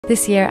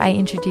This year I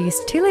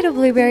introduced 2 little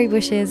blueberry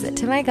bushes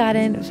to my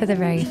garden for the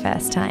very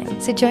first time.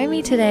 So join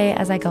me today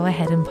as I go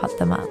ahead and pot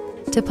them up.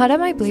 To pot up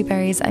my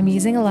blueberries, I'm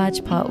using a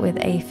large pot with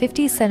a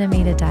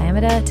 50cm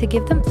diameter to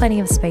give them plenty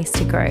of space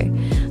to grow.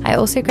 I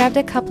also grabbed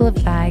a couple of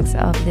bags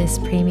of this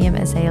premium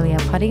azalea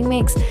potting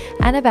mix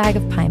and a bag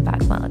of pine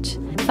bark mulch.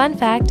 Fun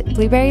fact,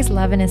 blueberries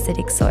love an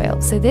acidic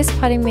soil, so this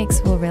potting mix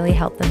will really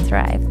help them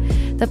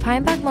thrive. The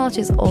pine bark mulch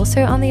is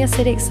also on the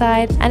acidic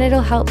side and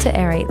it'll help to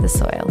aerate the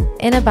soil.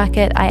 In a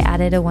bucket, I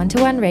added a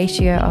 1:1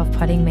 ratio of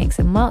potting mix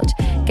and mulch,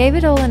 gave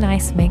it all a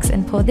nice mix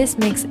and poured this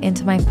mix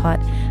into my pot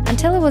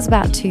until it was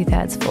about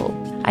 2/3 full.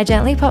 I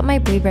gently popped my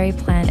blueberry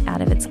plant out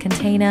of its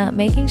container,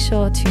 making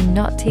sure to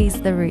not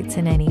tease the roots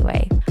in any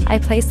way. I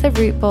placed the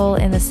root ball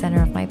in the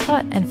center of my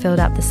pot and filled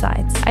up the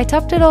sides. I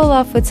topped it all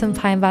off with some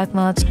pine bark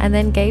mulch and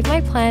then gave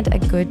my plant a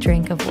good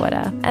drink of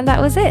water. And that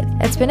was it.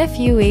 It's been a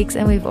few weeks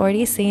and we've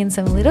already seen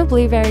some little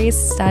blueberries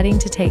starting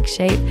to take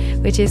shape,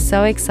 which is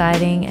so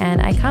exciting,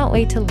 and I can't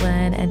wait to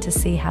learn and to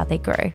see how they grow.